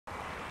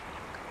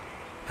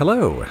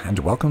Hello, and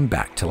welcome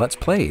back to Let's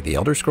Play The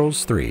Elder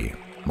Scrolls III: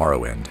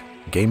 Morrowind,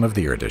 Game of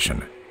the Year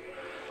Edition.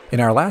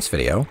 In our last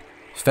video,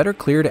 Feder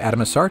cleared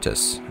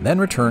Adamasartus, then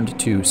returned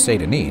to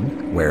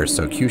Seydanin, where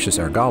Socutius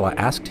Ergala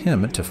asked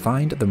him to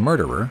find the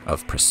murderer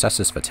of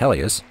Processus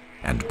Vitellius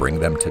and bring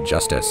them to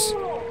justice.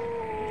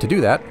 To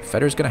do that,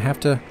 Feder's going to have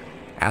to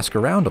ask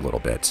around a little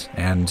bit,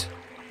 and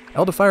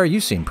Elderfire, you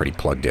seem pretty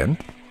plugged in.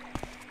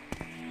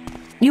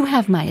 You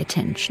have my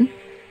attention.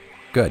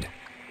 Good.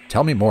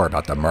 Tell me more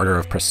about the murder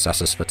of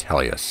Processus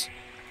Vitellius.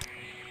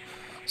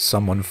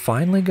 Someone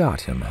finally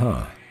got him,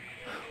 huh?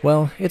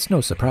 Well, it's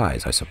no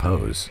surprise, I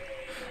suppose.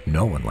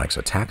 No one likes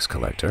a tax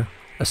collector,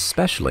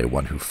 especially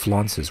one who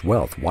flaunts his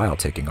wealth while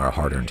taking our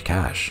hard-earned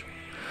cash.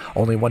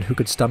 Only one who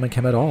could stomach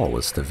him at all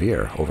was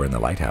Thavir over in the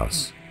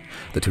lighthouse.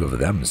 The two of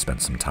them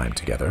spent some time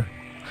together.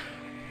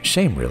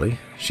 Shame, really.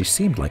 She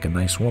seemed like a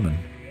nice woman.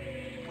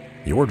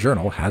 Your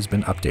journal has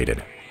been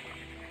updated.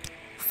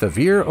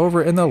 Thavir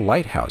over in the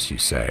lighthouse, you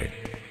say?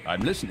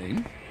 I'm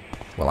listening.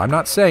 Well, I'm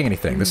not saying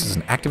anything. This is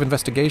an active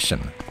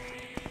investigation.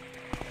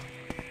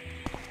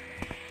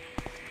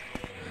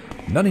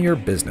 None of your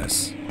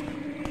business.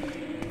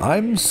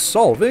 I'm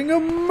solving a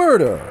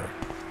murder.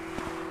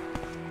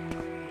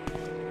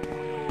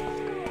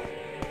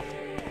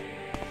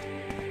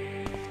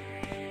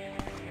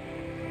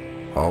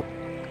 Oh,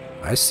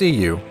 I see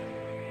you.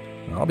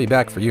 I'll be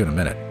back for you in a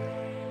minute.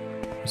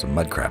 There's a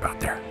mud crab out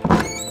there.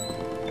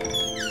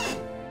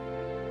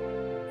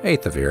 Hey,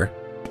 Thavir.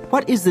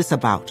 What is this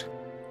about?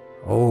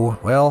 Oh,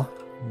 well,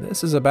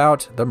 this is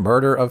about the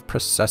murder of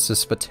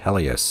Processus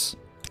Vitellius.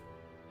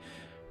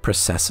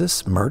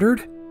 Processus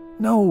murdered?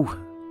 No.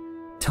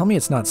 Tell me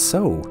it's not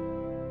so.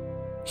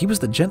 He was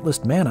the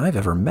gentlest man I've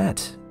ever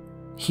met.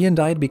 He and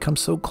I had become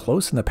so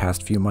close in the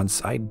past few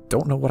months, I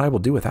don't know what I will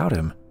do without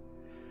him.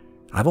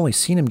 I've only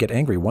seen him get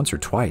angry once or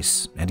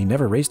twice, and he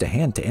never raised a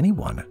hand to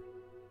anyone.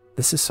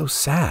 This is so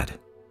sad.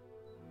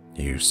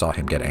 You saw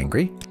him get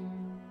angry?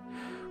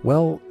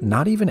 Well,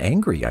 not even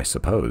angry, I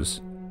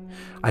suppose.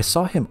 I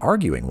saw him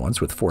arguing once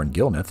with Foreign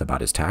Gilneth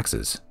about his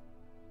taxes.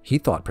 He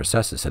thought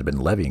Processus had been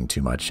levying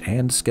too much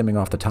and skimming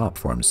off the top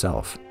for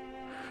himself.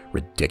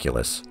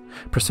 Ridiculous.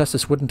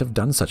 Processus wouldn't have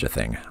done such a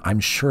thing, I'm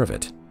sure of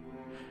it.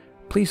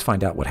 Please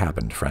find out what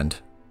happened, friend.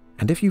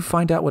 And if you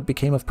find out what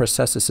became of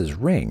Processus's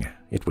ring,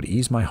 it would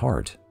ease my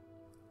heart.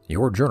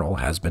 Your journal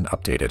has been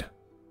updated.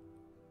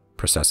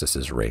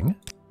 Processus's ring?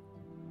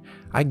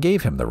 I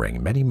gave him the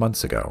ring many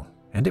months ago,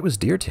 and it was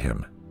dear to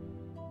him.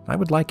 I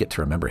would like it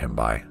to remember him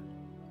by.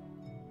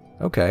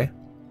 Okay.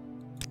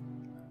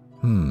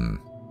 An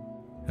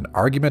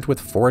argument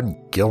with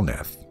Foreign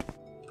Gilneth.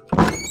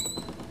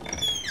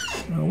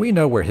 Well, we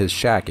know where his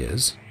shack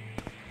is.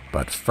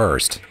 But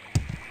first,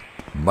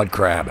 mud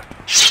crab.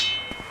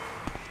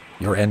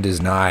 Your end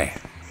is nigh.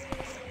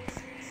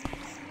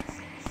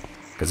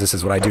 Because this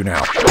is what I do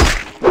now.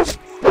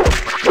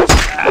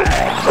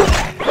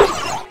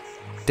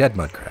 Dead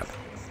mud crab.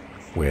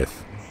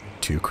 With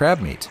 2 crab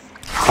meat.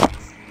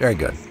 Very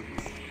good.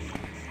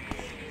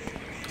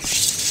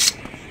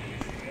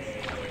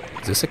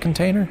 Is this a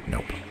container?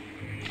 Nope.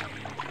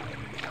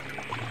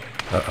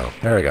 Uh-oh.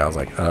 There we go. I was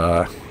like,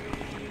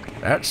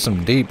 that's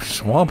some deep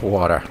swamp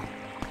water.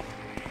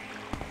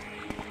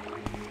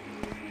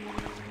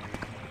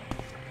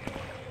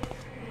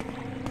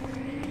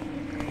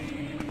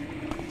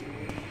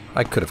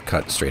 I could have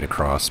cut straight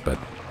across, but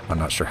I'm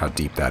not sure how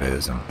deep that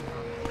is. And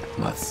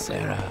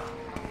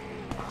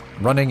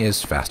running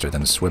is faster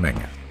than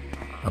swimming.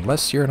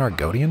 Unless you're an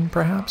Argonian,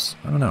 perhaps?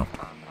 I don't know.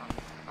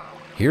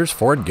 Here's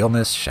Foreign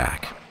Gilneth's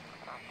shack.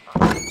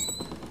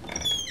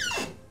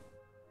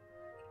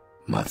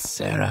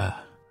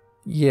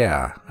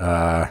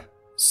 Yeah,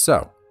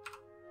 so.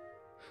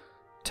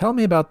 Tell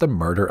me about the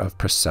murder of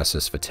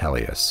Processus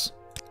Vitellius.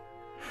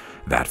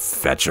 That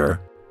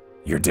fetcher?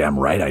 You're damn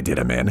right I did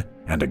him in,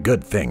 and a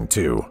good thing,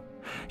 too.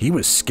 He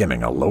was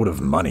skimming a load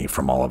of money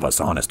from all of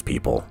us honest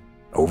people,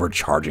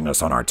 overcharging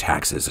us on our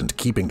taxes and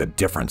keeping the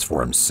difference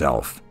for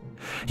himself.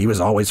 He was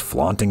always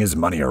flaunting his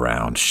money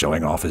around,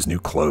 showing off his new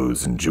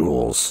clothes and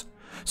jewels.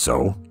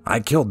 So, I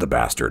killed the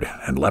bastard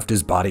and left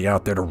his body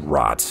out there to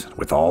rot,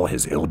 with all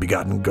his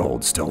ill-begotten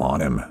gold still on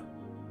him.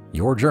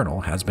 Your journal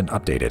has been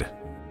updated.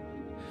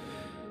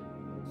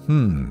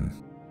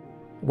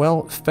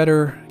 Well,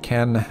 Feder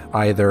can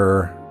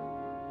either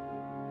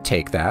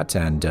take that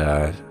and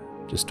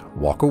just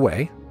walk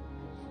away,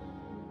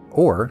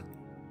 or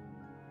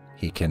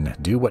he can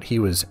do what he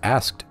was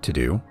asked to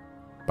do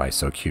by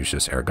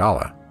Socutius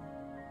Ergala.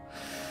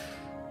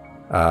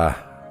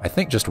 I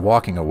think just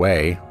walking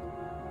away,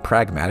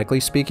 pragmatically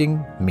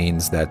speaking,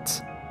 means that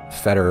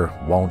Feder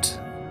won't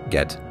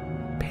get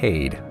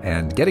paid,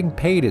 and getting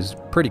paid is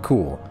pretty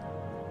cool.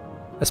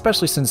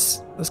 Especially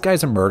since this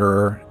guy's a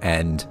murderer,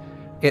 and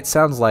it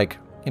sounds like,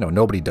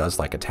 nobody does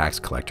like a tax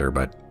collector,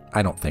 but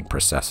I don't think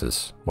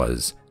Processus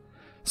was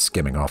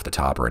skimming off the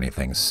top or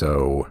anything,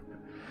 so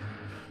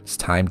it's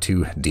time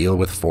to deal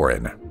with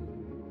Foreign.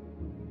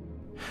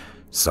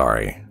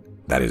 Sorry,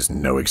 that is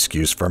no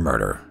excuse for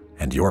murder,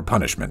 and your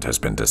punishment has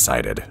been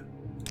decided.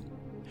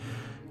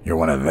 You're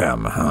one of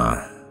them,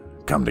 huh?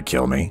 Come to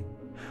kill me?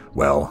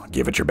 Well,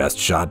 give it your best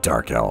shot,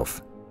 Dark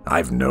Elf.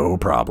 I've no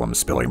problem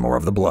spilling more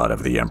of the blood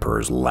of the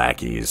Emperor's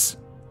lackeys.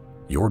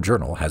 Your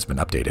journal has been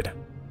updated.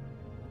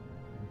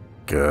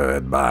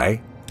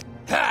 Goodbye.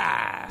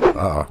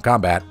 Uh-oh,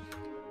 combat.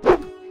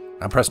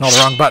 I'm pressing all the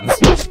wrong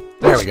buttons.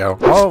 There we go.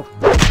 Oh,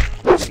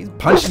 he's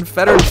punching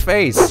Fetter's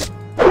face.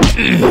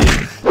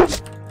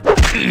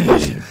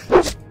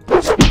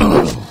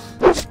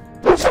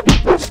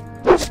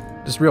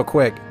 Just real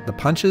quick, the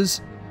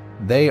punches,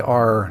 they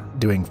are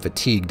doing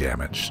fatigue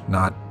damage,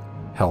 not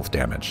health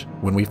damage.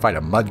 When we fight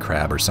a mud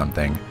crab or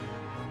something,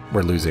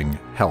 we're losing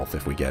health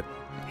if we get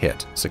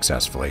hit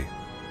successfully.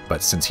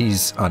 But since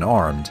he's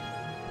unarmed,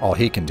 all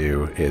he can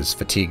do is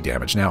fatigue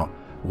damage. Now,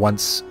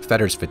 once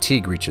Fetter's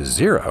fatigue reaches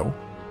 0,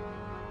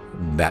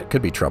 that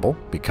could be trouble,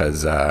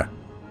 because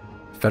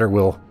Fetter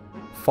will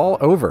fall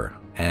over,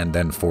 and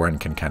then Foreign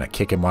can kind of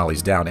kick him while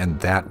he's down, and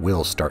that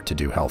will start to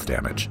do health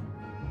damage.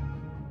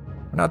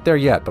 We're not there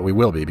yet, but we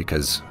will be,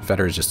 because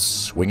Fetter is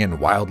just swinging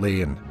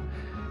wildly, and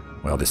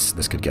well, this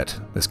could get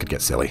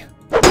silly.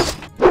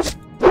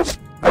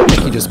 I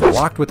think he just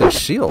blocked with his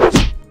shield.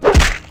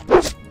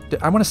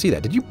 I want to see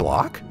that. Did you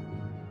block?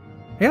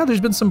 Yeah,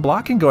 there's been some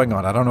blocking going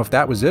on. I don't know if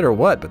that was it or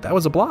what, but that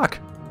was a block.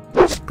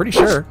 Pretty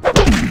sure.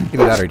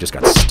 Either that or he just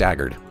got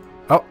staggered.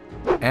 Oh,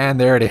 and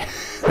there it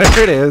is.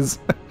 There it is.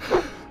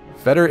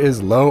 Fetter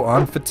is low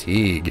on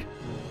fatigue.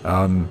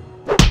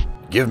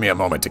 Give me a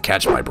moment to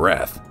catch my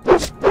breath.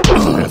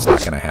 That's not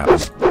going to happen.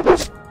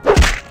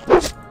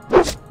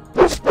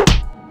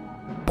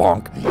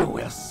 Bonk. You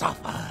will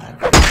suffer.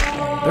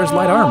 There's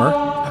light armor.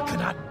 I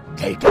cannot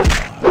take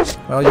it.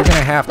 Well, you're going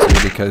to have to,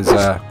 because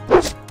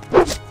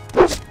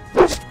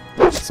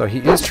so he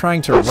is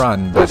trying to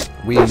run, but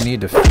we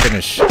need to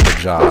finish the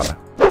job.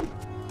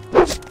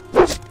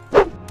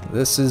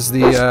 This is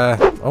the,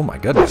 oh my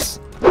goodness.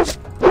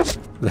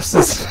 This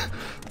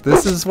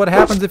is what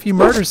happens if you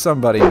murder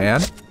somebody,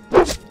 man.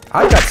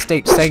 I've got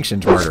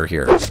state-sanctioned murder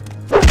here.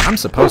 I'm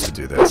supposed to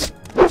do this.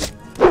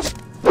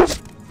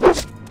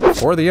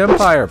 For the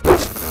Empire.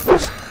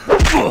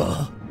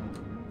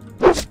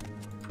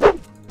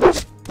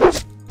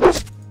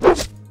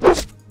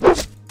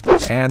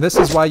 And this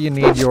is why you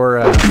need your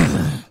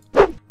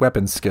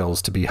weapon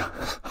skills to be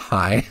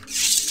high.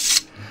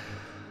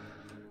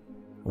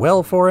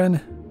 Well,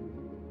 Foreign,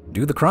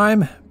 do the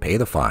crime, pay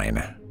the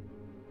fine.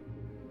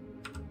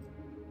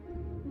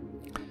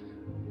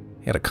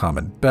 He had a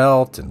common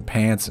belt and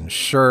pants and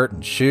shirt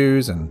and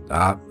shoes and,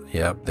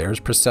 yep, there's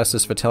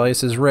Processus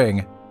Vitellius'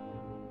 ring.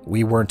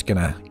 We weren't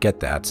gonna get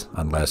that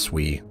unless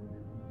we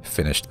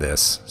finished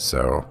this,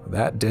 so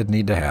that did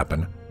need to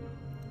happen.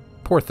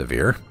 Poor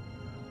Thavir.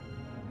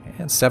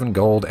 And 7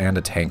 gold and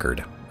a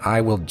tankard.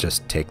 I will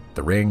just take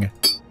the ring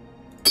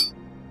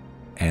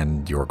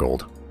and your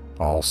gold.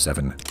 All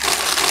 7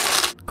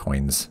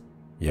 coins.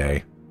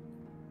 Yay.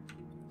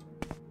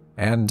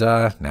 And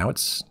now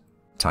it's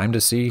time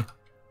to see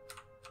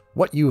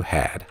what you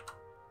had.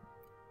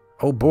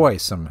 Oh boy,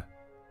 some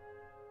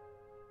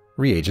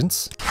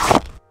reagents.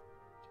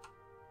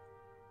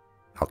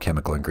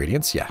 Alchemical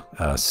ingredients, yeah.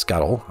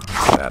 Scuttle,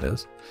 that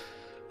is.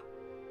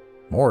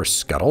 More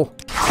scuttle.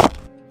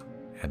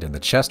 And in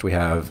the chest we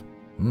have,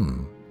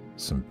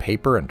 some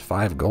paper and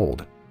 5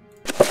 gold.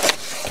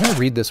 Can I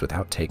read this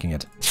without taking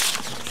it?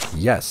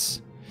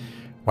 Yes.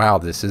 Wow,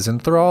 this is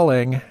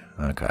enthralling.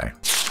 Okay.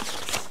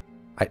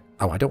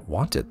 I don't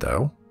want it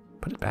though.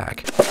 Put it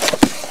back.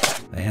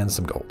 And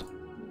some gold.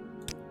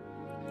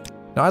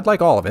 Now I'd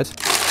like all of it.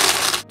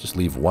 Just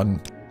leave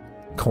 1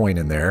 coin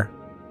in there.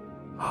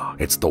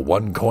 It's the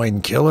 1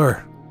 coin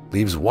killer.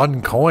 Leaves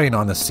 1 coin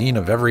on the scene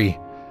of every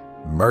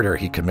murder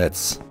he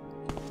commits.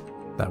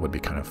 That would be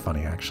kind of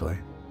funny, actually.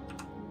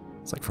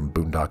 It's like from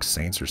Boondock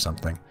Saints or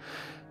something.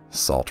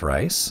 Salt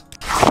rice.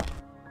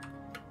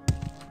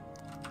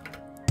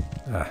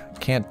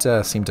 Can't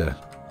seem to...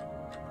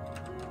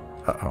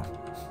 Uh-oh.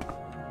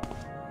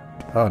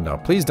 Oh no,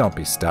 please don't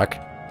be stuck.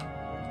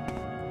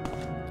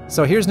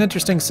 So here's an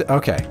interesting...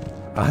 Okay.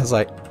 I was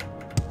like...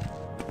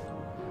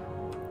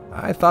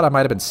 I thought I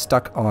might have been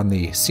stuck on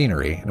the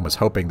scenery and was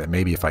hoping that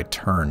maybe if I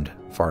turned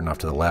far enough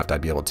to the left,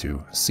 I'd be able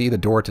to see the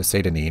door to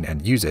Satanin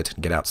and use it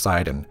and get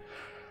outside and,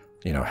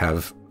 you know,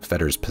 have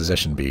Fetter's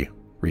position be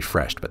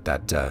refreshed. But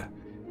that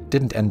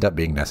didn't end up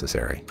being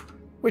necessary,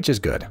 which is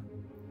good.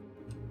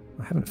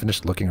 I haven't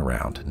finished looking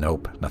around.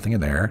 Nope, nothing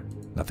in there.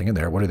 Nothing in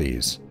there. What are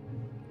these?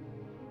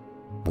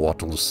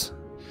 Bottles.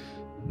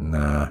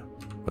 Nah.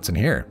 What's in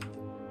here?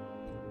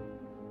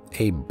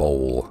 A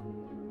bowl.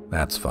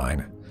 That's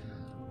fine.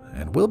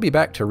 And we'll be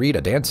back to read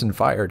A Dance in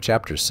Fire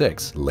Chapter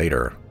 6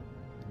 later.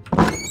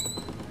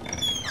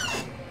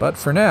 But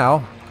for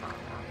now,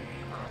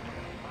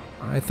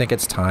 I think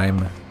it's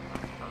time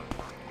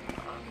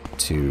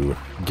to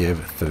give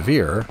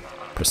Thavir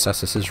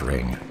Processus'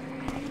 ring.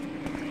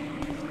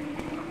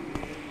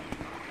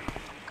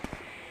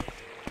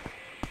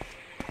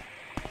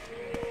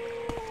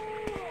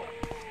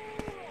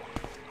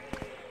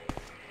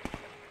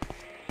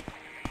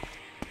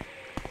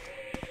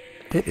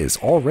 It is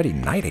already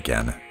night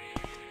again.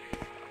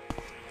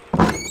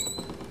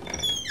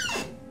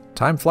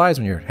 Time flies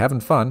when you're having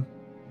fun.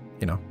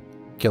 You know,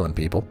 killing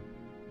people.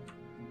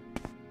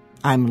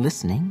 I'm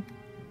listening.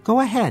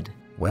 Go ahead.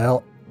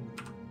 Well,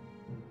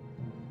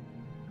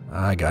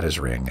 I got his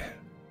ring.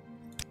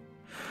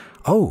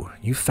 Oh,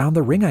 you found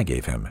the ring I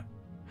gave him.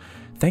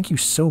 Thank you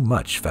so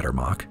much,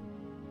 Fettermock.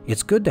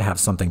 It's good to have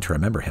something to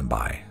remember him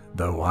by,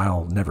 though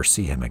I'll never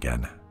see him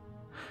again.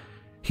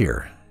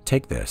 Here,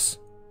 take this.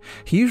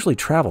 He usually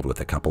traveled with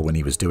the couple when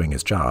he was doing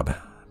his job,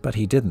 but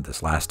he didn't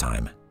this last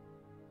time.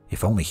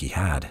 If only he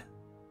had.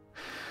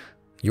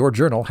 Your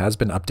journal has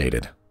been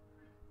updated.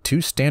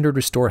 2 standard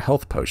restore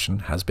health potion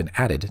has been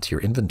added to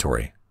your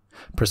inventory.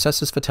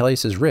 Processus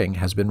Vitellius' ring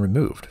has been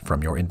removed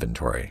from your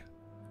inventory.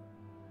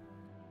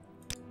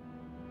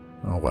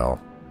 Oh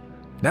well.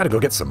 Now to go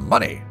get some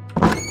money.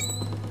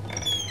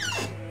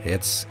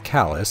 It's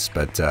callous,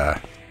 but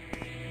the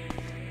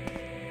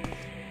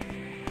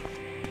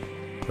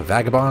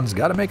vagabond's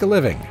gotta make a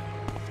living.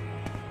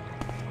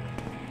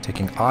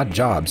 Taking odd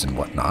jobs and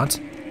whatnot.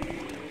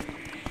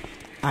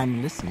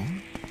 I'm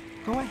listening.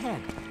 Go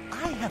ahead.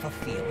 I have a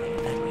feeling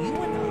that you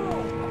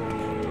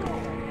and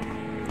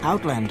I...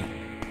 Outlander,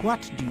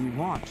 what do you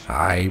want?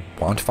 I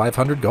want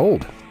 500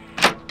 gold.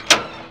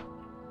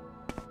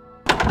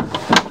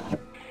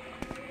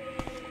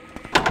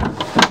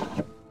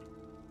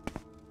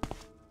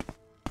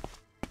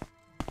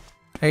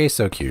 Hey,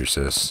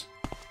 Processus.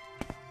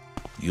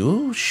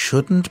 You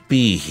shouldn't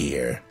be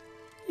here.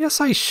 Yes,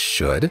 I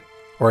should.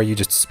 Or are you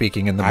just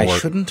speaking in the more... I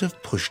shouldn't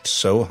have pushed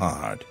so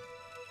hard.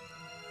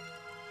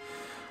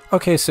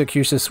 Okay,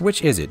 Processus,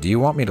 which is it? Do you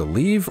want me to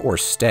leave or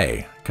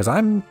stay? Because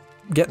I'm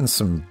getting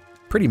some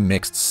pretty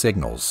mixed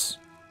signals.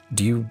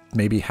 Do you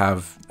maybe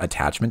have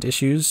attachment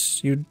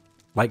issues you'd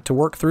like to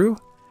work through?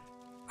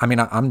 I mean,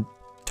 I'm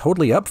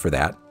totally up for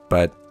that,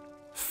 but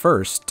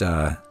first,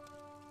 I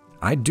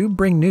do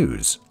bring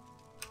news.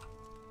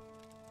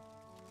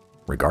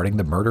 Regarding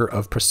the murder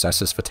of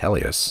Processus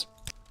Vitellius.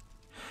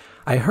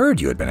 I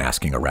heard you had been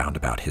asking around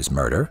about his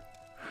murder.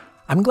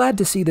 I'm glad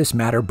to see this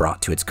matter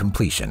brought to its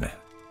completion.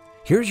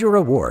 Here's your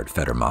reward,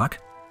 Fettermock.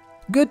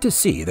 Good to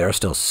see there are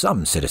still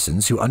some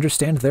citizens who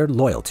understand their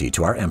loyalty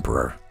to our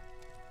Emperor.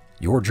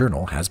 Your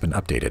journal has been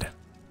updated.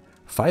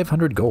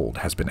 500 gold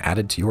has been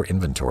added to your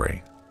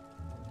inventory.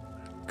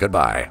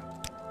 Goodbye.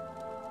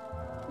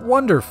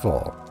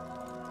 Wonderful.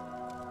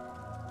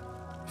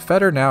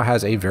 Fetter now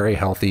has a very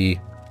healthy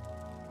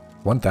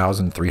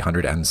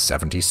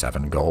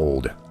 1,377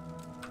 gold.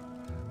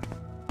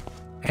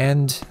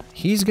 And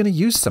he's going to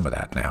use some of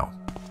that now.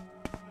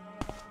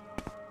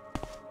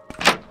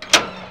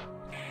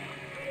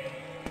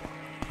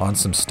 On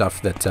some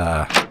stuff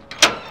that,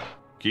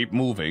 Keep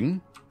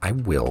moving. I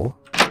will.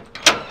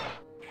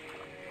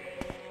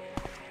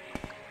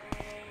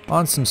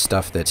 On some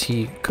stuff that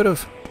he could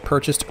have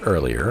purchased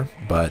earlier,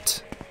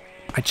 but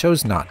I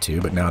chose not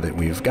to. But now that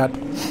we've got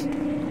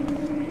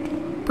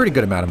a pretty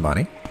good amount of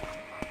money,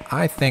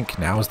 I think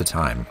now is the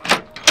time.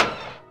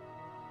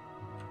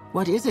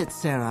 What is it,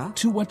 Sarah?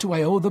 To what do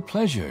I owe the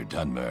pleasure,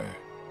 Dunmer?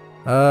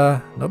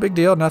 No big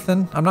deal,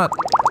 nothing. I'm not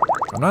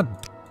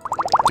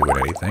doing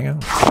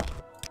anything.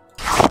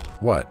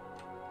 What?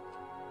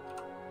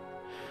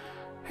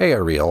 Hey,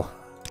 Ariel.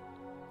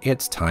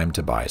 It's time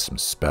to buy some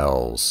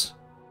spells.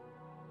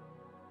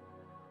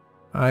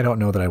 I don't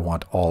know that I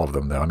want all of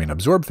them, though. I mean,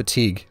 Absorb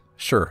Fatigue,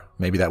 sure,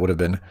 maybe that would have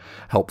been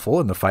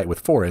helpful in the fight with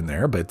 4 in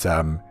there, but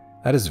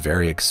that is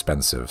very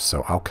expensive,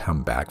 so I'll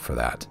come back for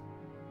that.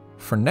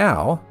 For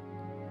now,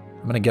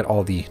 I'm going to get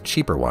all the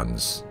cheaper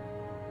ones.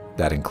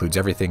 That includes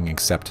everything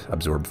except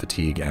Absorb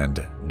Fatigue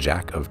and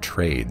Jack of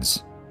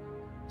Trades.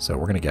 So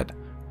we're going to get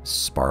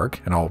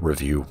Spark, and I'll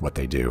review what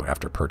they do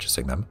after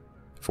purchasing them,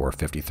 for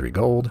 53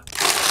 gold.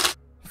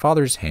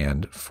 Father's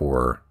Hand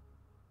for...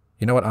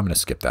 You know what? I'm going to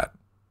skip that.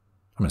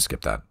 I'm going to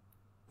skip that.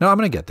 No, I'm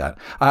going to get that.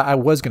 I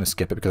was going to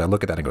skip it because I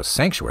look at that and go,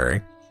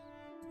 Sanctuary?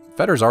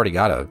 Fetter's already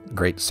got a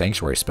great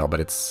Sanctuary spell, but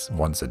it's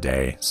once a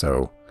day,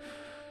 so...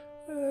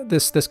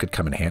 This could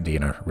come in handy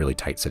in a really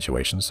tight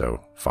situation,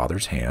 so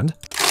Father's Hand.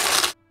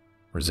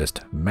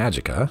 Resist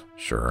Magicka,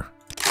 sure.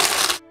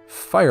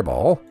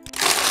 Fireball.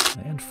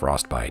 And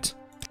Frostbite.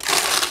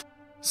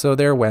 So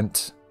there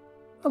went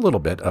a little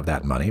bit of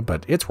that money,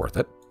 but it's worth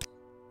it.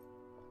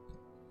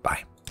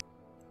 Bye.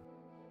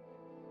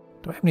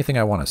 Do I have anything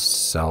I want to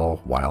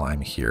sell while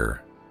I'm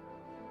here?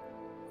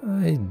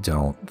 I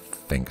don't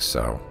think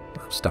so.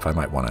 Stuff I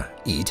might want to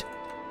eat.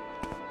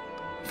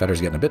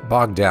 Fetter's getting a bit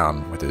bogged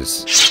down with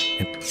his...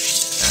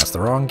 That's the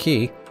wrong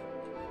key.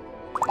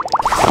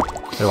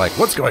 They're like,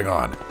 what's going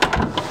on?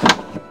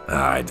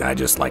 I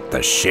just like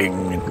the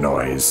shing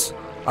noise.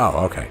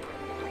 Oh, okay.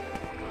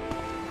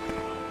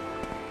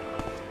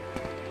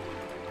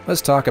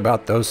 Let's talk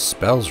about those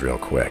spells real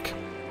quick.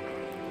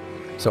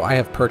 So I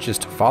have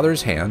purchased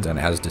Father's Hand, and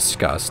as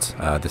discussed,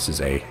 this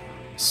is a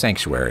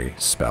Sanctuary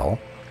spell.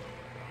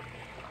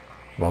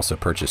 I've also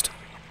purchased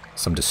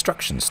some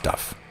destruction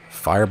stuff.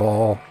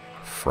 Fireball,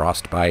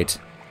 Frostbite,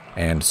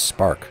 and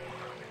Spark.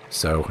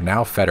 So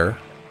now Fetter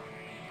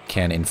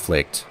can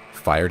inflict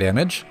fire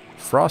damage,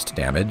 frost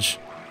damage,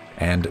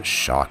 and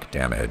shock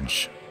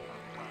damage.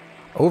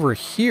 Over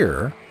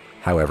here,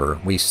 however,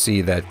 we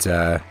see that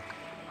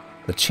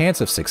the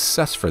chance of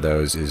success for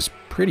those is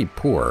pretty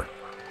poor.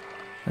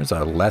 There's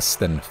a less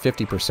than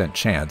 50%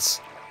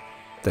 chance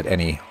that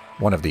any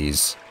one of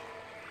these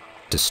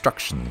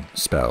destruction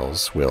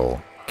spells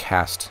will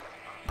cast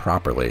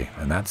properly,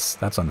 and that's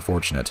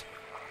unfortunate.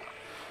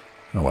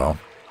 Oh well.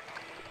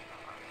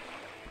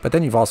 But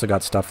then you've also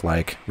got stuff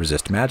like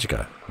Resist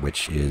Magicka,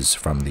 which is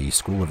from the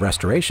School of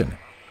Restoration.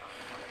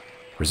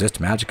 Resist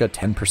Magicka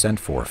 10%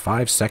 for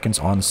 5 seconds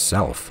on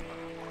self.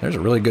 There's a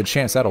really good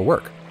chance that'll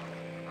work.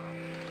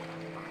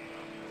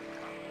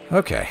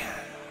 Okay.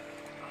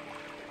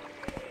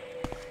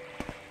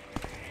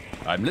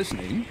 I'm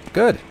listening.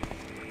 Good.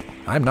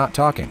 I'm not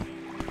talking.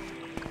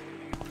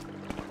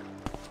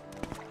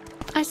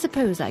 I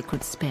suppose I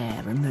could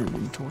spare a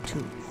moment or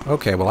two.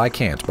 Okay, well I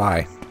can't.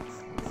 Bye.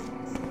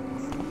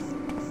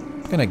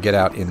 Gonna get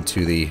out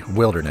into the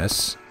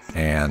wilderness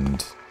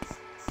and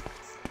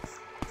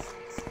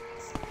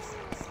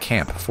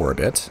camp for a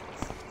bit,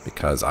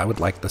 because I would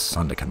like the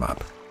sun to come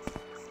up.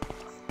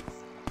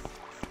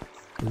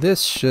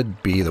 This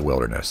should be the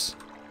wilderness.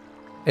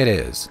 It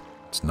is.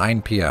 It's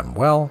 9 p.m.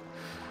 Well,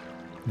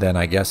 then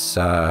I guess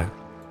 10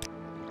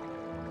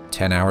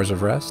 hours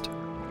of rest.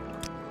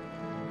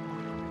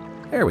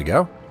 There we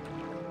go.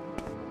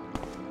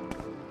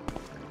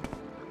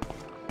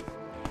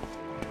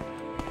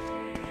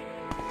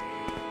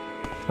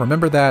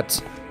 Remember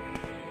that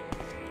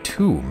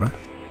tomb,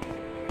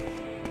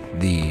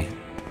 the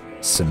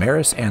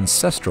Samarys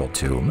Ancestral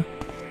tomb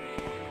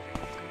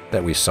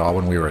that we saw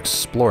when we were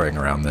exploring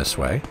around this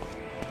way?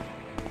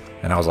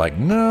 And I was like,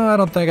 no, I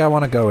don't think I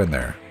want to go in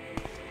there.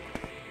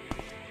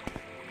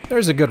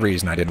 There's a good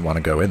reason I didn't want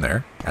to go in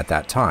there at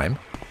that time.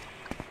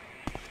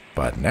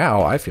 But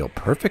now I feel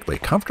perfectly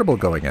comfortable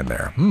going in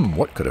there.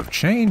 What could have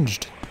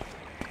changed?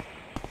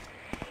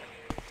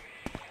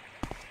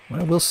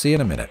 Well, we'll see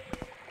in a minute.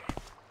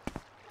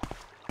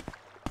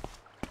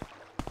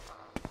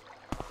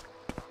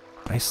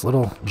 Nice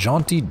little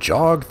jaunty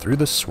jog through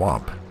the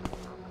swamp.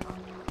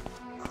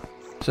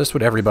 Just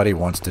what everybody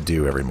wants to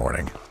do every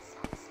morning.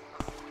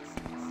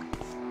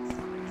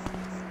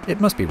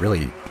 It must be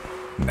really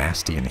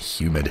nasty and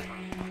humid.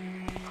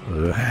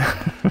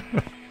 Ugh.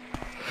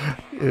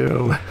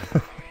 Ew.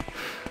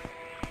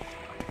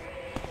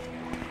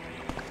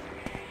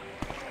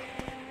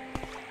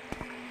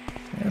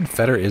 And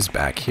Feder is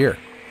back here.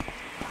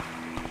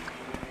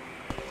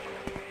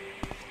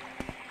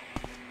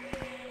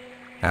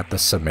 At the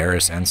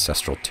Samarys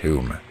Ancestral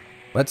tomb.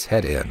 Let's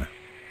head in.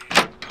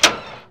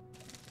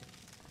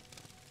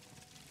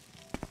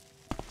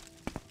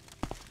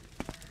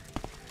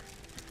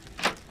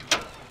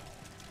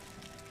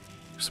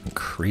 Some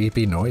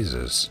creepy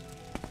noises.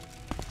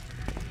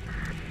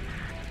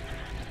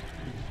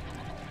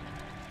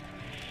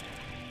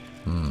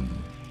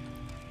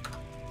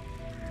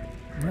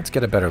 Let's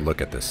get a better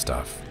look at this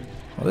stuff.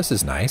 Well, this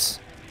is nice.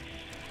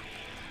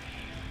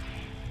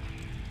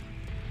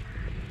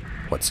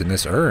 What's in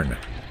this urn?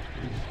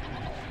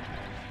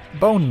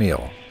 Bone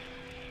meal.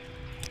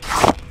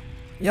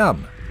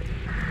 Yum.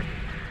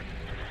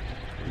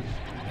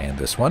 And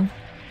this one?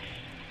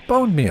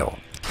 Bone meal.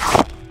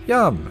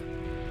 Yum.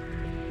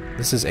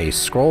 This is a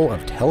scroll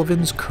of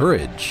Telvin's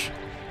courage.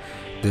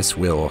 This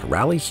will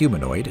rally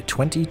humanoid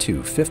 20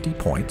 to 50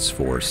 points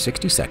for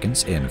 60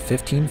 seconds in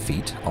 15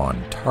 feet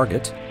on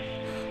target,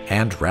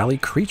 and rally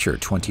creature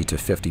 20 to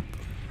 50.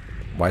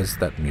 Why is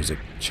that music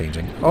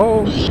changing?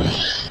 Oh!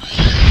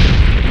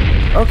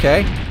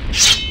 Okay.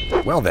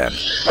 Well then.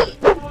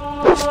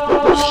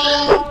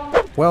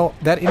 Well,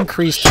 that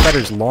increased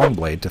Feder's long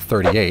blade to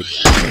 38,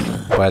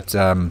 but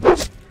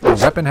the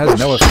weapon has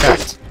no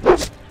effect.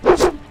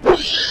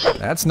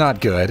 That's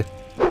not good.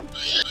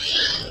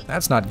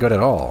 That's not good at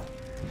all.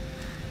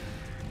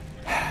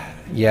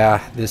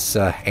 Yeah, this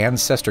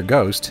ancestor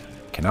ghost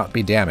cannot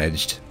be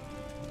damaged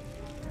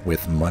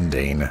with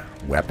mundane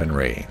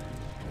weaponry.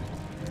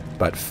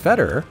 But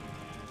Feder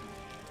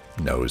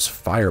knows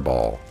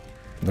Fireball.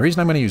 And the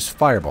reason I'm going to use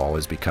Fireball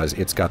is because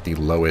it's got the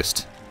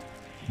lowest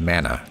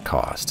mana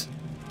cost.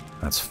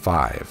 That's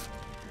 5.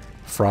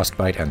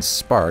 Frostbite and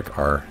Spark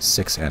are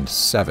 6 and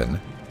 7,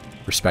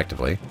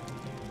 respectively.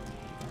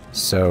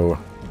 So,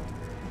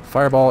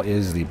 Fireball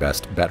is the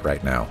best bet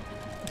right now.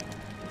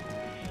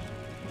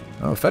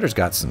 Oh, Feder's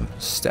got some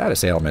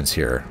status ailments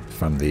here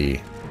from the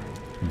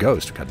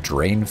Ghost. We've got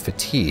Drain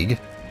Fatigue,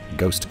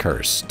 Ghost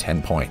Curse,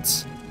 10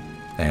 points.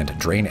 And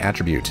Drain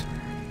Attribute,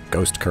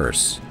 Ghost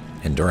Curse,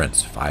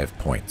 Endurance, 5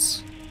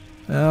 points.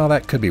 Well,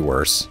 that could be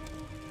worse.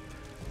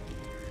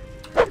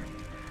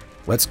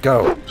 Let's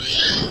go.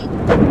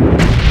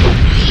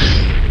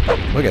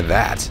 Look at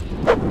that.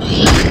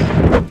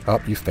 Oh,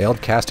 you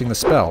failed casting the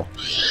spell.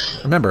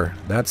 Remember,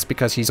 that's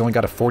because he's only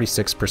got a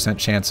 46%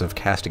 chance of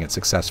casting it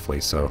successfully,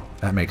 so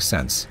that makes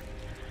sense.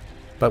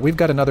 But we've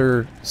got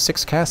another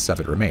 6 casts of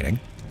it remaining.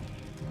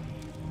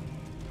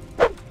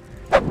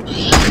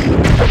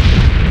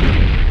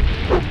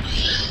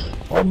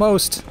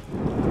 Almost.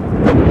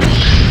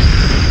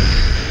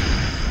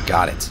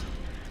 Got it.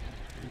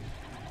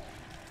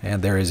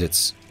 And there is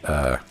its,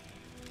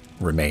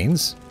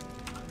 remains.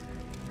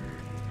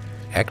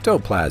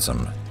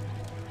 Ectoplasm.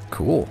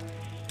 Cool.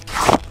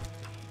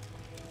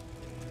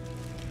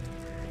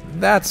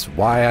 That's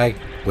why I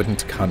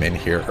wouldn't come in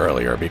here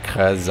earlier,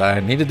 because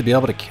I needed to be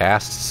able to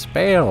cast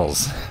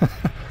spells.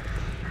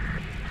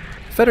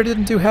 Fetter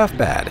didn't do half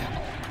bad.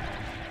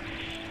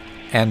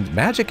 And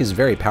magic is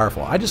very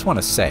powerful. I just want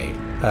to say,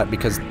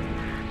 because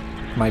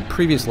my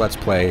previous Let's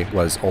Play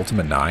was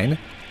Ultima 9,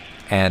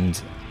 and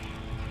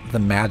the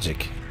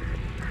magic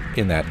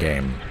in that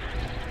game,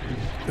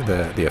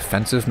 the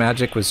offensive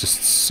magic was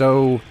just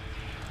so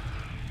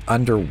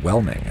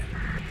underwhelming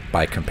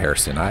by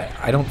comparison.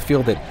 I don't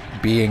feel that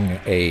being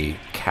a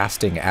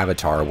casting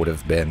avatar would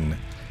have been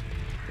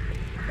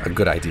a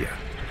good idea.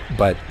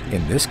 But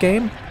in this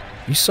game,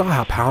 you saw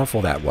how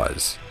powerful that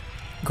was.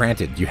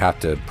 Granted, you have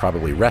to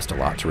probably rest a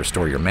lot to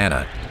restore your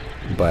mana,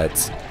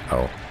 but...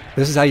 Oh,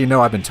 this is how you know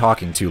I've been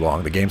talking too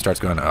long. The game starts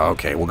going, oh,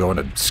 okay, we'll go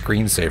into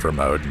screensaver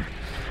mode and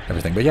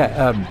everything. But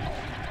yeah,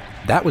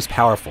 that was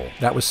powerful.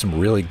 That was some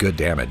really good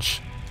damage.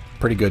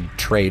 Pretty good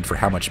trade for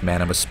how much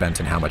mana was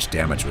spent and how much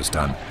damage was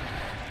done.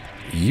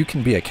 You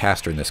can be a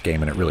caster in this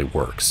game and it really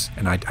works.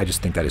 And I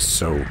just think that is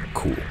so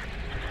cool.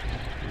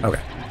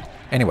 Okay.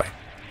 Anyway.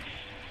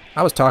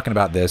 I was talking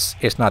about this.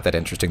 It's not that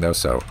interesting though,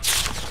 so...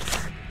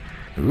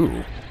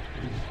 Ooh.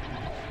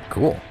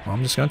 Cool. Well,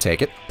 I'm just going to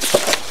take it.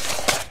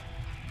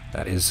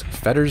 That is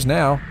fetters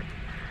now.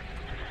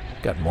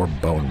 Got more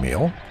bone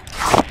meal.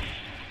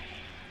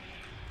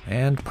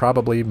 And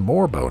probably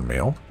more bone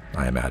meal,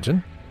 I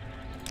imagine.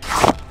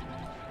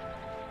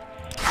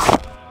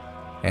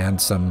 And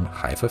some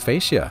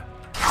hypophagia.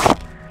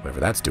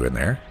 Whatever that's doing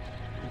there.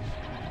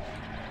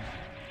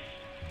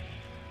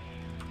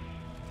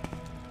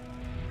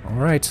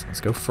 Alright,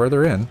 let's go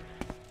further in.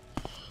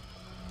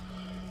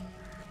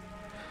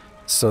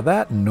 So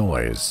that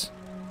noise,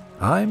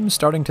 I'm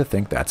starting to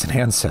think that's an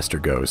ancestor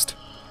ghost.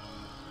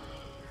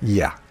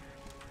 Yeah.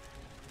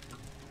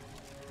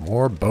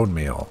 More bone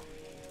meal.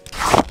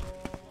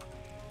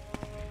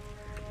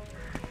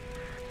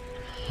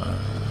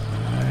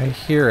 I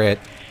hear it.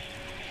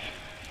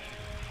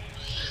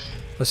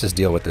 Let's just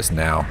deal with this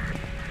now.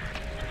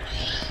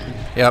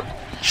 Yep.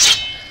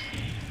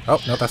 Oh,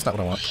 no, that's not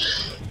what I want.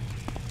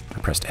 I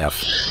pressed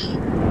F.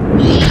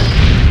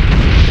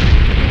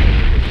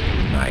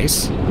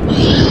 Nice.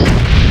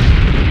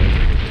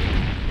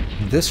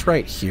 This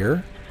right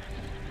here,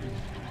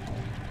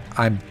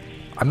 I'm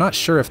not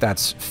sure if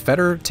that's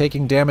Fetter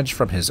taking damage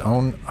from his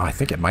own... Oh, I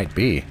think it might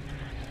be.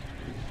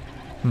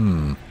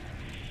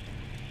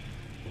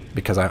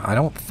 Because I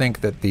don't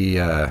think that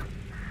the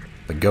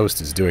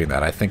ghost is doing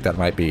that. I think that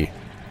might be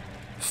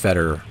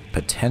Fetter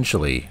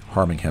potentially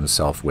harming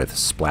himself with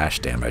splash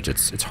damage.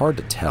 It's hard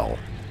to tell.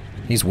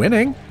 He's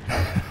winning.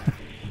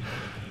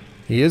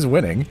 He is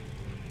winning.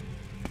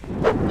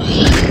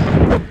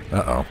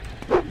 Uh-oh.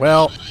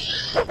 Well,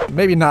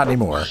 maybe not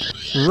anymore.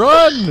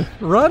 Run!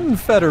 Run,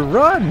 Fetter,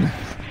 run!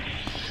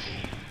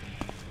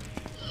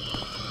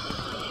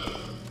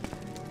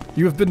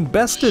 You have been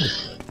bested.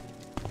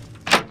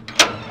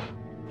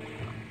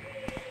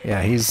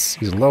 Yeah, he's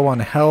low on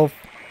health,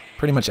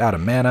 pretty much out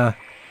of mana,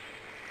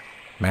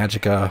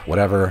 magicka,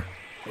 whatever.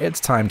 It's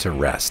time to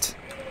rest.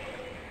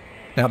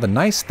 Now, the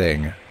nice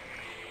thing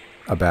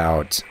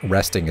about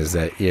resting is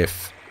that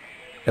if,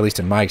 at least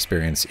in my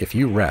experience, if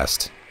you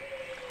rest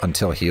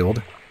until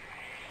healed,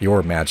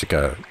 your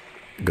magicka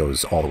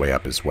goes all the way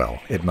up as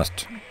well. It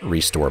must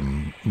restore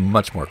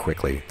much more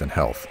quickly than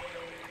health.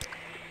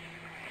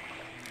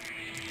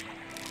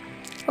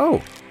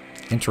 Oh!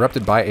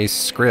 Interrupted by a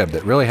scrib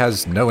that really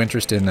has no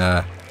interest in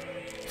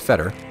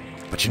Fetter.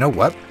 But you know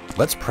what?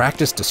 Let's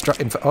practice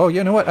destruction. Oh,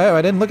 you know what? Oh,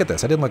 I didn't look at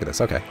this.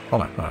 Okay,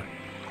 hold on.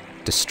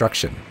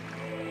 Destruction.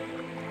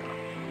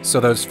 So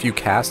those few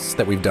casts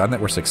that we've done that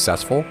were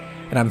successful,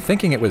 and I'm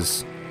thinking it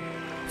was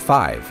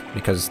 5,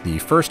 because the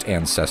first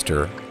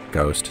Ancestor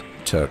ghost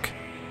took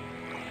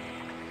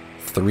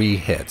 3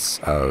 hits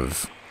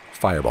of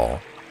Fireball,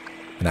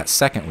 and that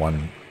second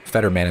one,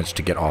 Fetter managed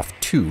to get off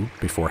 2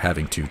 before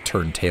having to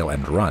turn tail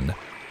and run.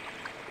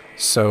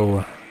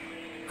 So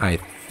I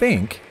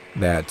think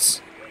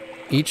that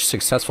each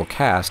successful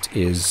cast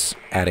is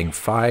adding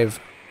 5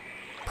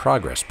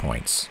 progress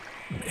points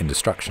in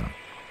destruction.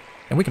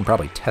 And we can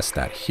probably test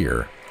that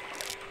here.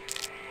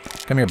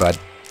 Come here, bud.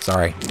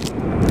 Sorry.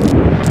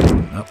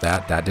 Nope,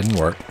 that didn't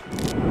work.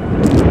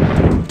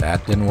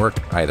 That didn't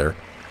work either.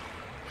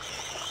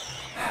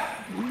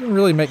 You can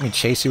really make me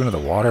chase you into the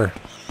water.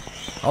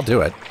 I'll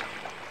do it.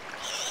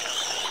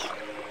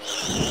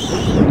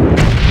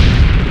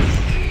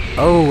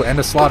 Oh, and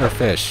a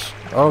slaughterfish.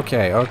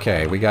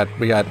 Okay. We got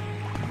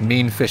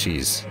mean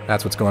fishies.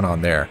 That's what's going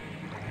on there.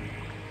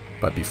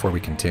 But before we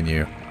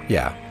continue,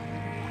 yeah,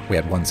 we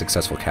had 1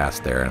 successful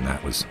cast there, and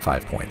that was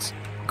 5 points.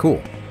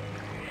 Cool.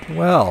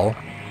 Well,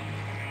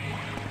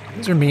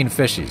 these are mean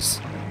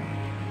fishies.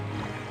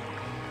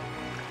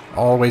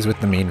 Always with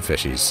the mean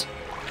fishies.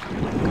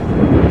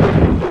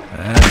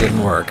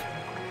 didn't work.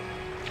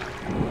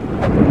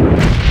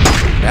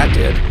 That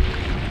did.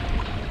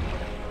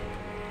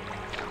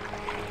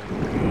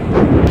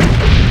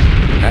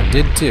 That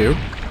did too.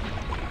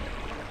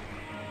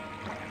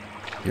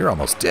 You're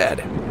almost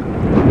dead.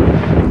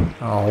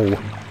 Oh.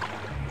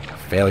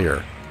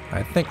 Failure.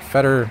 I think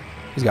Fetter,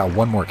 he's got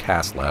one more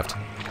cast left.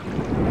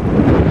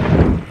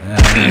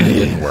 And it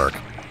didn't work.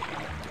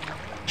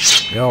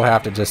 You'll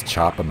have to just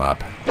chop him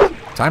up.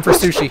 Time for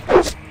sushi.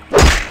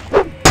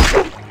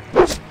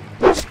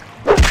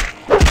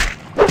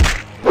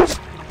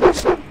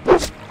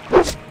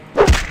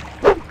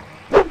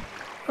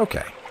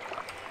 Okay.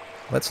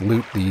 Let's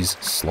loot these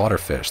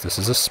slaughterfish. This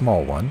is a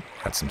small one.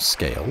 Got some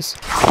scales.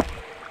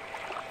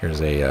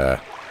 Here's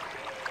a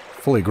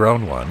fully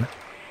grown one,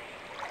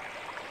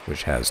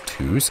 which has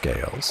 2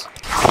 scales.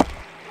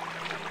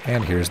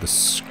 And here's the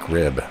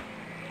scrib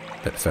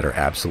that Fetter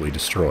absolutely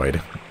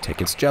destroyed.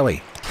 Take its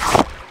jelly.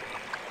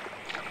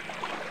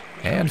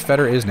 And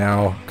Fetter is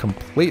now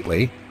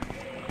completely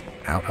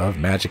out of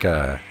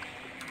magicka.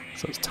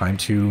 So it's time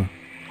to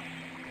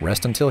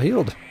rest until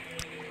healed.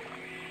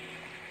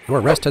 Your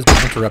rest has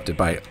been interrupted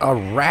by a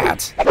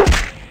rat.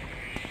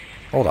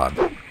 Hold on.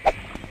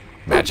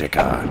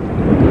 Magicka.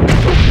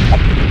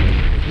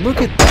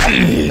 Look at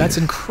that. That's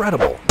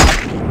incredible.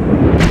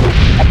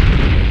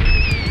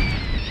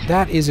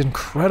 That is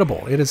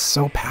incredible. It is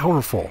so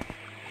powerful.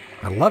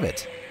 I love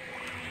it.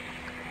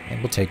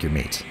 And we'll take your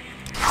meat.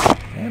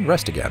 And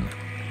rest again.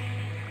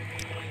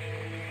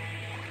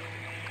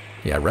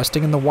 Yeah,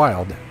 resting in the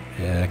wild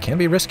can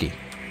be risky.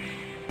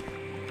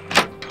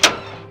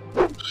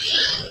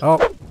 Oh,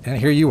 and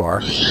here you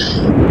are. You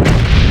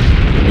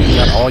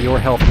got all your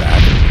health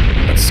back,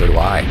 but so do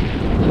I.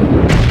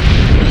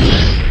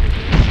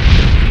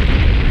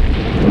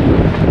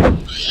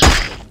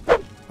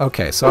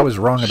 Okay, so I was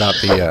wrong about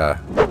the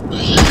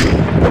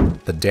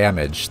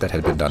damage that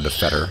had been done to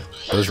Fetter.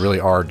 Those really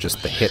are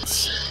just the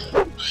hits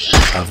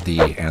of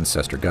the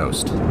Ancestor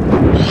Ghost.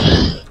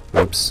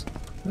 Oops.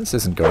 This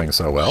isn't going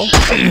so well.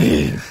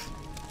 There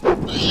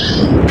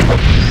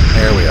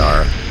we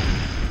are.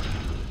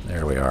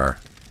 There we are.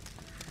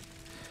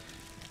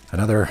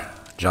 Another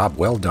job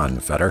well done,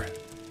 Fetter.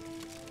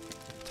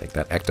 Take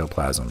that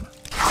ectoplasm.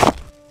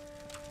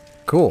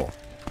 Cool.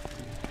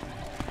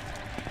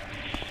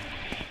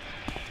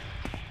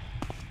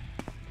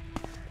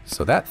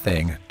 So that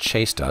thing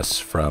chased us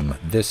from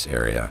this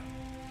area,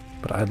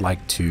 but I'd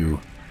like to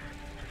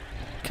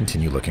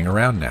continue looking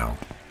around now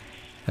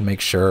and make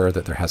sure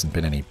that there hasn't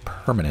been any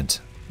permanent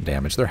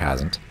damage. There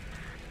hasn't.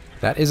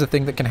 That is a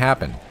thing that can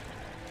happen.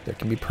 There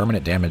can be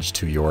permanent damage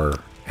to your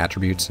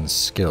attributes and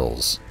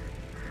skills,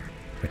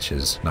 which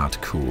is not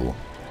cool.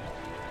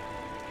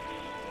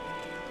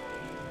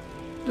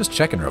 Just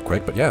checking real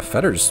quick, but yeah,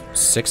 Fetter's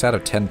 6 out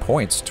of 10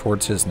 points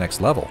towards his next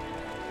level.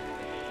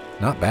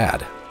 Not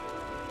bad.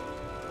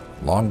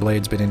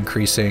 Longblade's been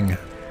increasing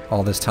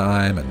all this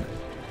time, and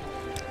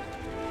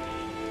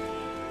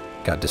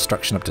got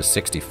destruction up to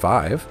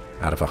 65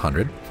 out of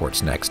 100 for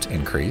its next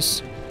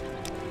increase.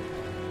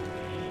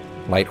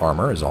 Light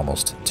armor is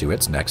almost to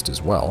its next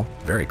as well.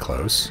 Very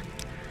close.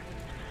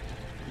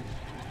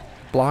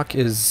 Block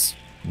is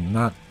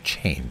not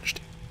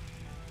changed.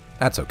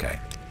 That's okay.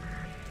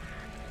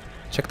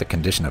 Check the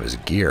condition of his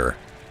gear.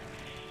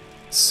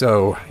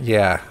 So,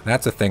 yeah,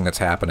 that's a thing that's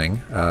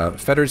happening.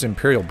 Fetter's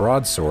Imperial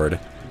Broadsword,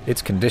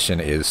 its condition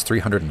is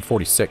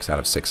 346 out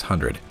of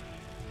 600.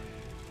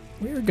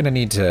 We're going to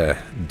need to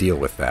deal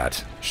with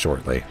that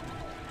shortly.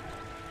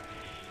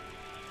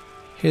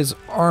 His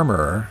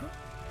armor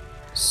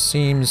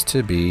seems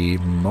to be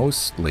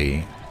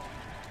mostly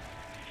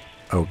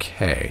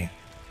okay.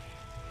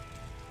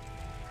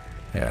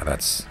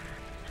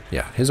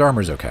 Yeah, his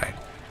armor's okay.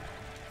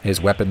 His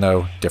weapon,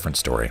 though, different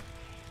story.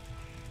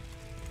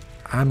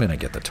 I'm going to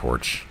get the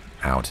torch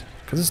out,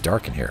 because it's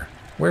dark in here.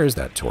 Where is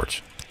that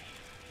torch?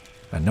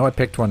 I know I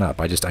picked one up,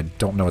 I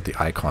don't know what the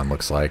icon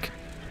looks like.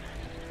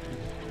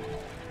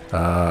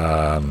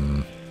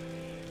 Oh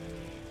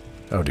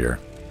dear.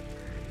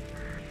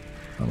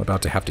 I'm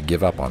about to have to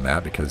give up on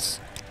that because...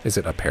 Is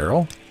it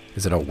apparel?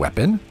 Is it a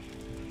weapon?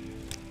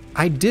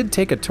 I did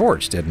take a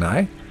torch, didn't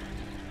I?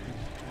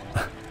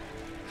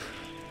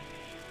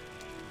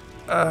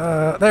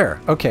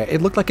 There. Okay,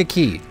 it looked like a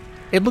key.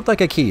 It looked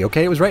like a key,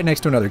 okay? It was right next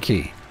to another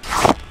key.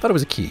 Thought it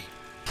was a key.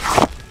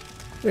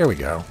 There we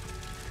go.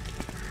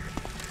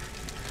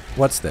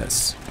 What's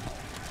this?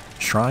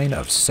 Shrine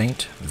of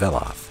Saint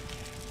Veloth.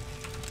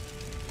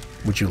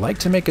 Would you like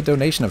to make a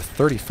donation of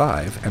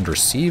 35 and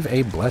receive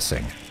a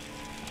blessing?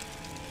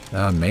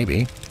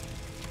 Maybe.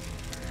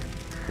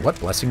 What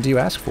blessing do you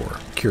ask for?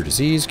 Cure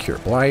disease, cure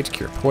blight,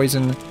 cure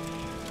poison,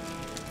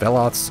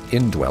 Veloth's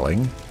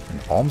indwelling, and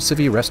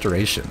Almsivy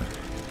restoration.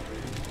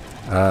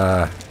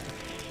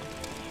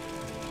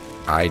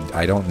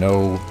 I don't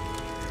know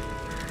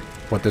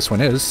what this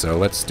one is, so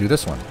let's do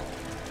this one.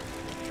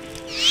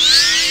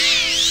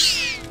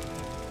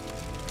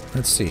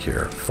 Let's see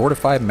here.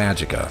 Fortify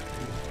Magicka.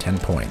 10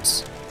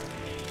 points.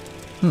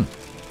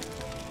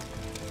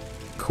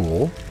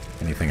 Cool.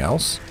 Anything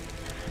else?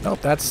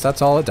 Nope,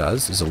 that's all it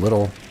does, is a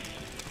little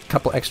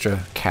couple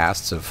extra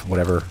casts of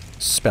whatever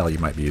spell you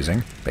might be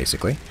using,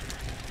 basically.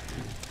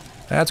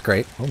 That's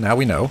great. Well, now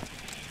we know.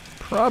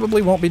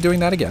 Probably won't be doing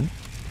that again.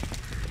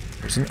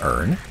 There's an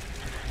urn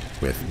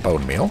with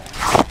bone meal.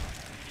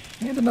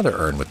 And another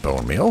urn with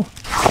bone meal.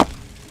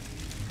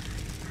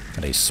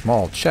 And a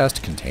small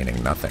chest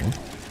containing nothing.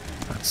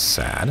 That's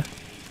sad.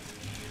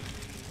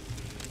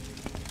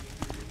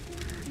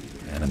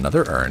 And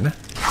another urn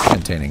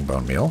containing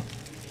bone meal.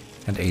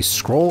 And a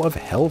scroll of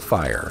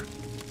hellfire.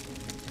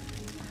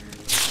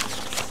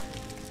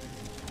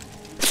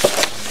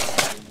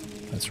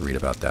 Let's read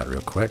about that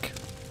real quick.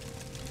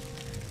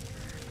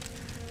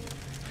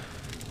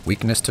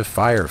 Weakness to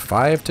fire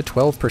 5 to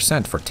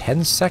 12% for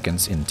 10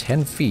 seconds in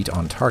 10 feet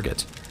on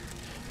target.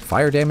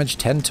 Fire damage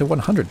 10 to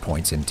 100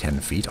 points in 10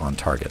 feet on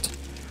target.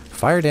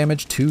 Fire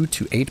damage 2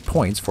 to 8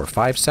 points for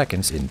 5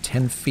 seconds in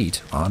 10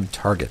 feet on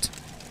target.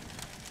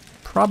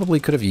 Probably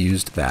could have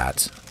used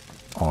that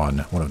on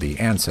one of the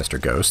ancestor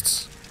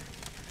ghosts,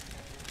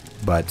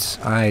 but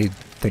I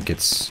think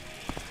it's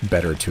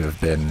better to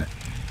have been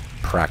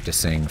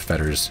practicing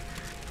Fetter's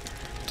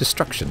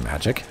destruction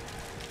magic.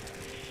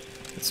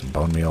 Get some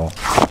bone meal.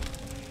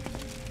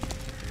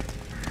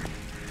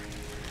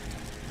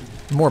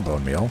 More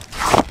bone meal.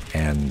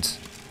 And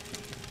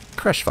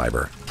crush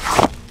fiber.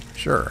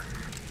 Sure.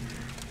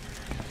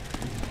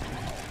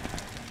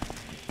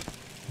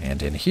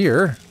 And in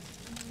here,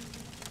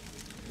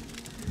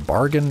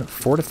 bargain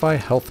fortify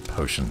health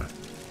potion.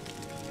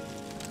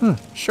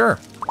 Sure.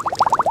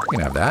 You can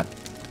have that.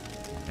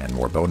 And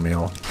more bone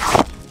meal.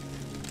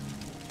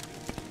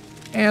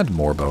 And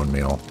more bone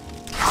meal.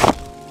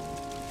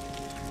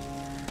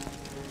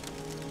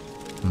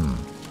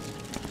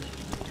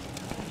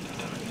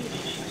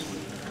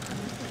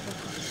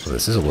 So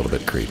this is a little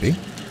bit creepy.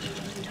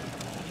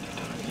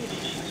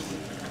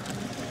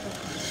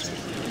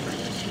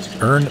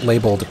 Urn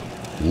labeled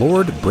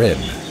Lord Bryn.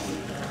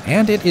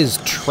 And it is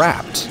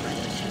trapped.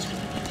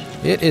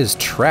 It is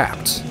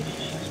trapped.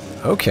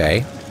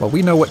 Okay, well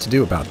we know what to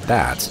do about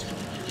that.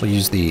 We'll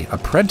use the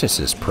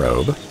Apprentice's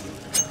probe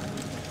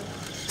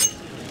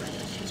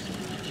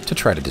to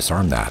try to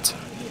disarm that.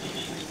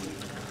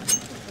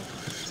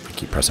 I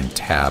keep pressing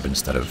tab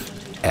instead of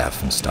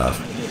F and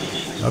stuff.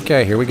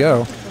 Okay, here we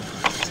go.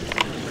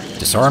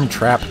 Disarm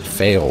trap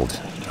failed.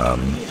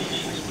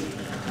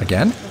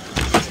 Again?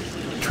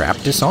 Trap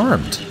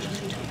disarmed.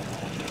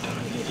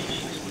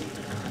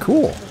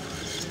 Cool.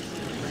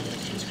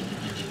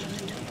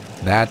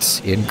 That's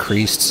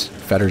increased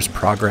Fetter's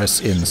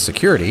progress in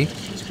security.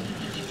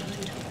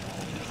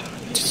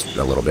 Just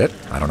a little bit.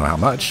 I don't know how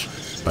much.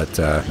 But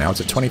now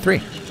it's at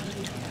 23.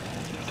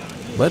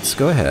 Let's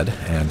go ahead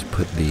and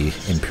put the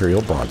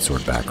Imperial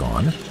Broadsword back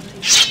on.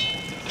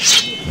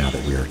 Now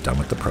that we're done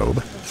with the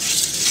probe.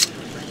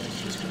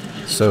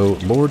 So,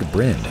 Lord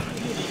Bryn.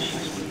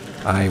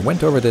 I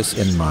went over this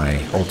in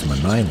my Ultima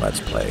 9 Let's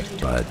Play,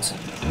 but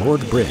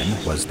Lord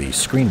Bryn was the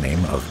screen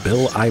name of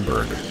Bill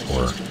Iberg,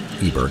 or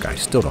Eberg, I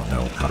still don't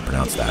know how to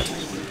pronounce that.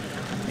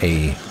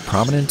 A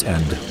prominent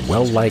and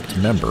well-liked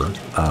member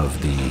of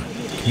the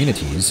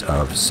communities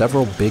of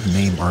several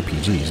big-name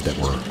RPGs that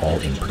were all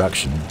in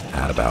production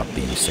at about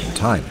the same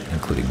time,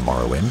 including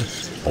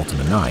Morrowind,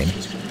 Ultima 9,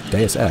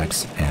 Deus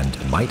Ex, and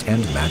Might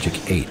and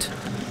Magic 8.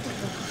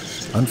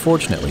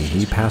 Unfortunately,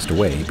 he passed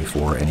away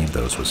before any of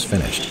those was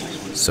finished,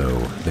 so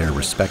their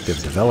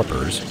respective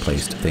developers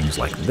placed things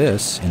like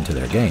this into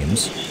their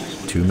games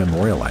to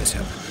memorialize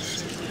him.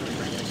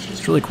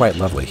 It's really quite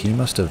lovely. He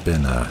must have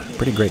been a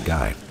pretty great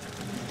guy.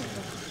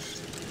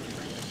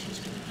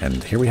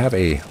 And here we have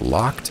a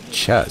locked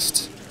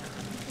chest.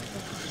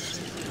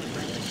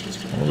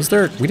 What was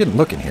there? We didn't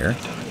look in here.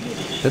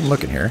 Didn't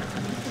look in here.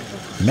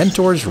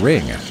 Mentor's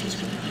Ring.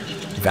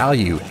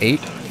 Value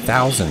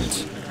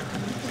 8,000.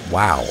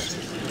 Wow.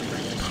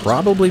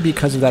 Probably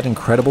because of that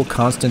incredible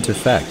constant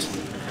effect.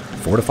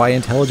 Fortify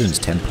Intelligence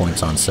 10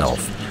 points on self.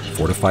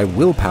 Fortify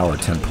Willpower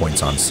 10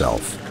 points on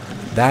self.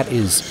 That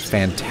is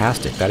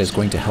fantastic. That is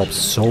going to help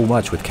so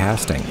much with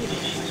casting.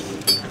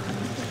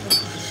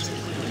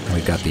 And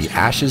we've got the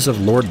Ashes of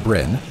Lord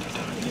Bryn.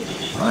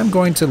 I'm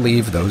going to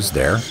leave those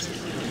there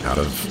out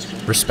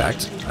of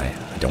respect. I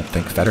don't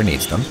think Fetter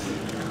needs them.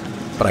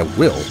 But I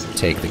will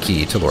take the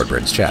key to Lord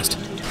Bryn's chest.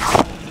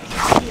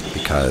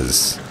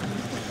 Because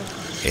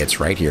it's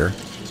right here.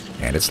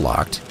 And it's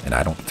locked, and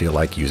I don't feel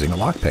like using a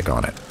lockpick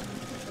on it.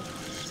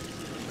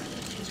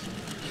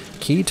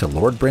 Key to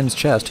Lord Bryn's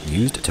chest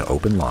used to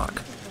open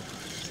lock.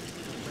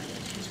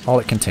 All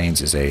it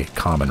contains is a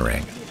common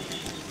ring.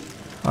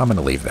 I'm going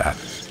to leave that.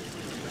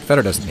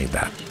 Fetter doesn't need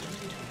that.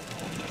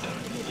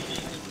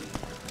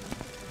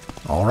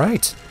 All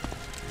right.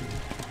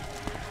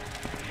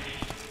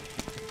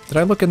 Did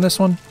I look in this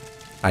one?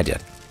 I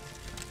did.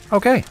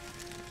 Okay.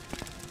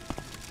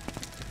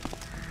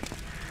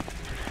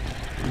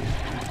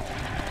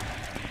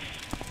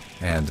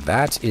 And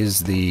that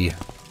is the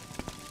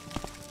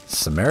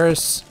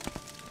Samarys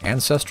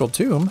Ancestral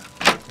Tomb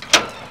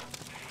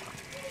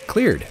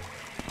cleared.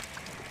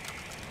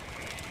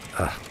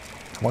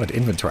 wanted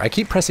inventory. I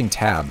keep pressing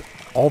tab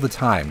all the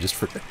time just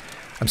for...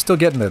 I'm still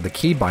getting the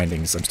key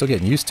bindings. I'm still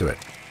getting used to it.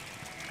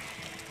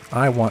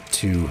 I want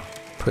to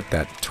put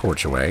that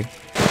torch away.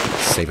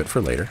 Save it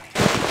for later.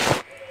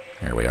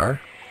 There we are.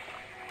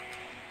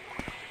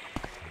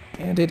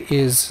 And it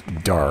is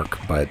dark,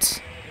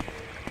 but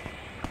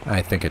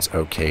I think it's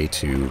okay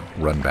to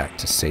run back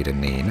to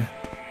Satanin.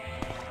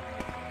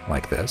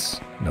 Like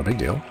this. No big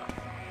deal.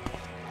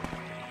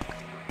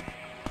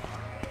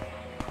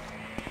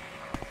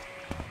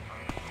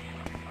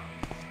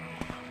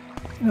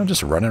 You know,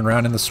 just running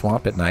around in the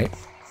swamp at night,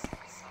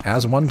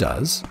 as one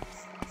does.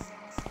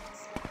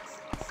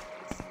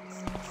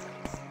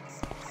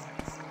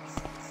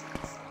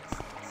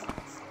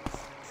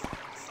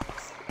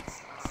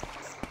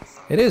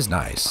 It is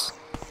nice.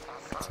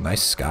 It's a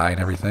nice sky and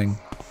everything.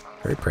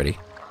 Very pretty.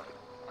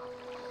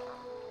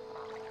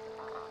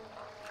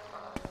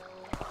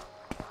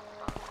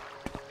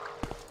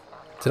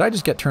 Did I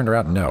just get turned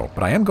around? No,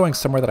 but I am going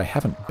somewhere that I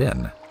haven't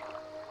been.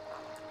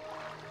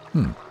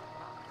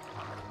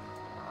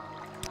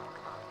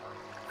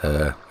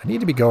 I need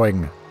to be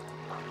going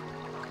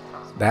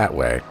that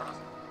way.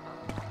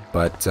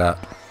 But,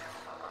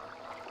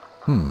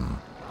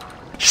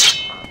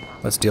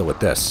 let's deal with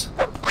this.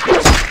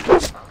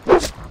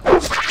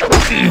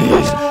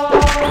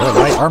 Your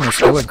light armor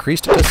skill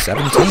increased to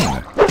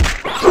 17.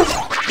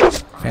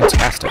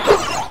 Fantastic.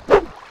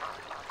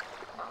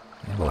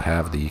 And we'll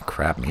have the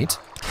crab meat.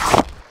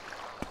 I'm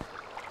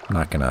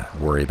not gonna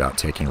worry about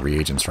taking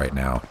reagents right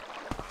now.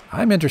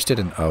 I'm interested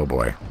in... oh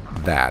boy.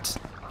 That.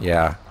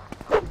 Yeah.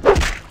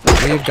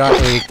 We've got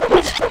a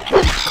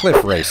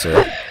cliff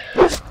racer.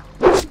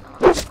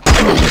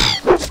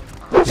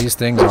 These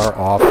things are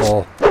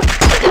awful.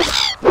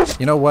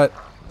 You know what?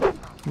 I'm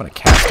gonna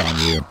cast on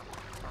you.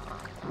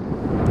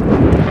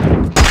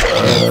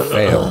 And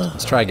failed.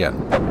 Let's try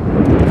again.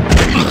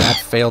 That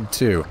failed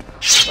too.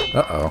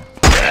 Uh-oh.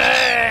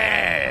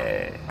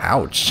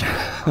 Ouch.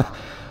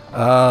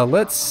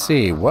 Let's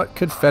see. What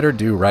could Feder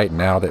do right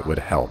now that would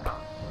help?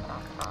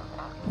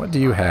 What do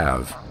you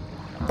have?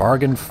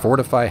 Bargain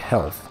Fortify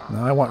Health.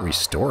 No, I want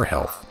Restore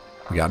Health.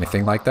 You got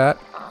anything like that?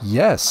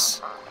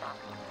 Yes.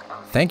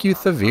 Thank you,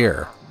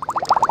 Thavir.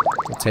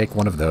 We'll take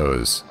one of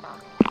those.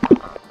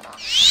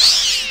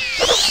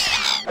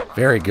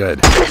 Very good.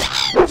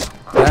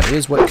 That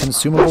is what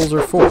consumables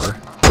are for.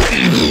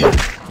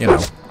 You know,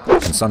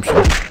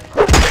 consumption.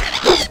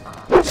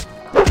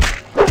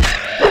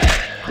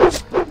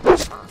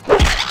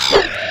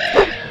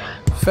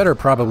 Feder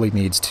probably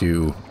needs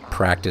to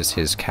practice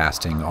his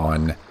casting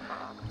on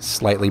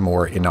slightly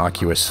more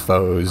innocuous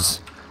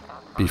foes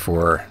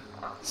before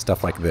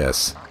stuff like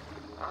this.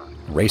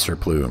 Racer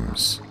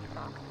plumes.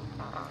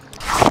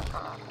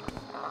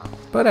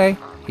 But hey,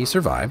 he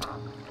survived.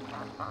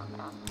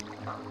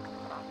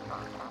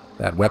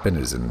 That weapon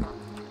is in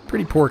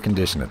pretty poor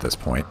condition at this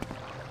point.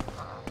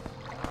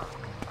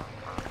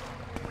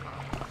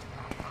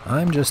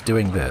 I'm just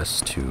doing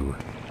this to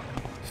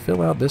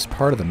fill out this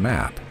part of the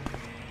map.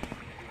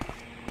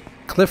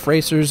 Cliff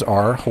racers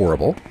are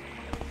horrible.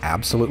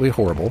 Absolutely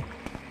horrible.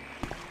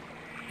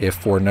 If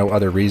for no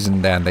other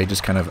reason than they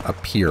just kind of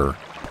appear.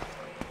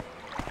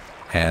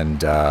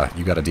 And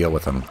you gotta deal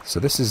with them.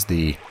 So this is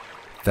the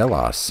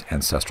Thelos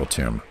Ancestral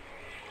Tomb.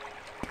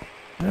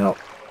 Well,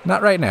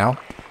 not right now.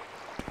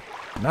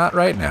 Not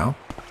right now.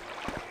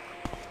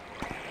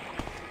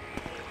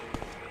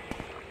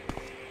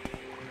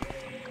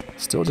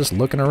 Still just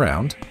looking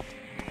around.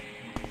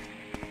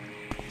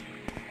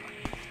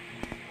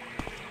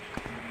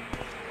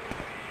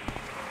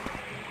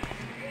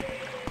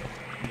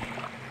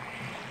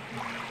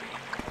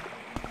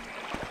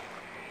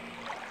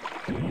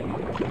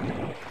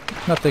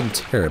 Nothing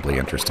terribly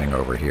interesting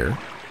over here.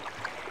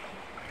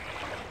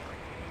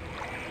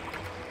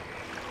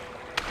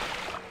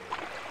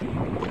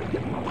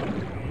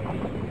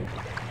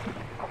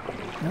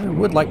 I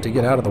would like to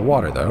get out of the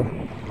water, though.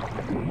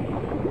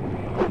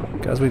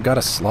 Because we've got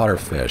a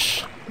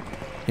slaughterfish.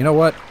 You know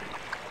what?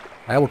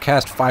 I will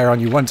cast fire on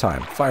you one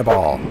time.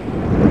 Fireball.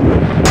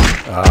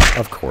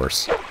 Of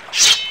course.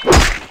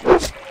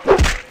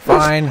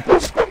 Fine.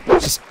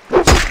 Just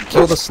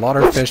kill the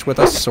slaughterfish with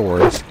a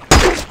sword.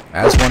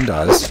 As one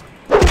does.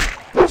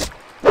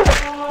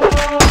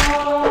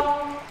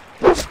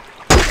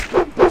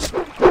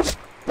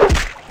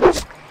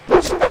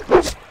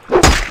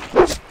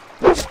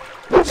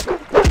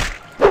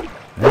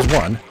 There's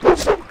one.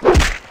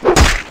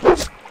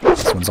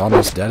 This one's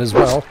almost dead as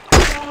well.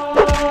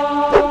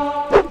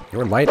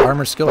 Your light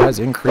armor skill has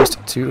increased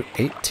to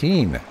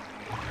 18.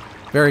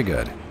 Very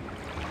good.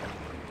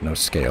 No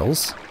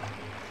scales.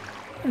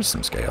 There's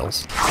some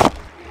scales.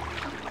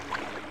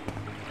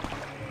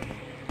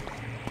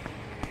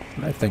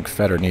 I think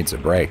Feder needs a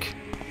break.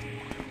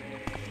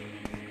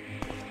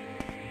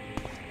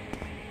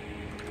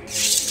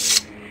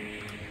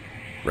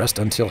 Rest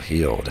until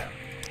healed.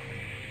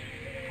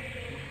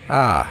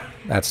 Ah,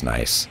 that's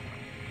nice.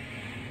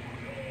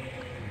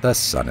 The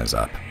sun is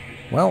up.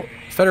 Well,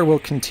 Feder will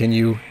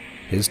continue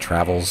his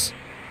travels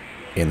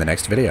in the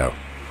next video.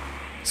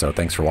 So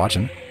thanks for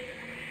watching,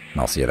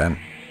 and I'll see you then.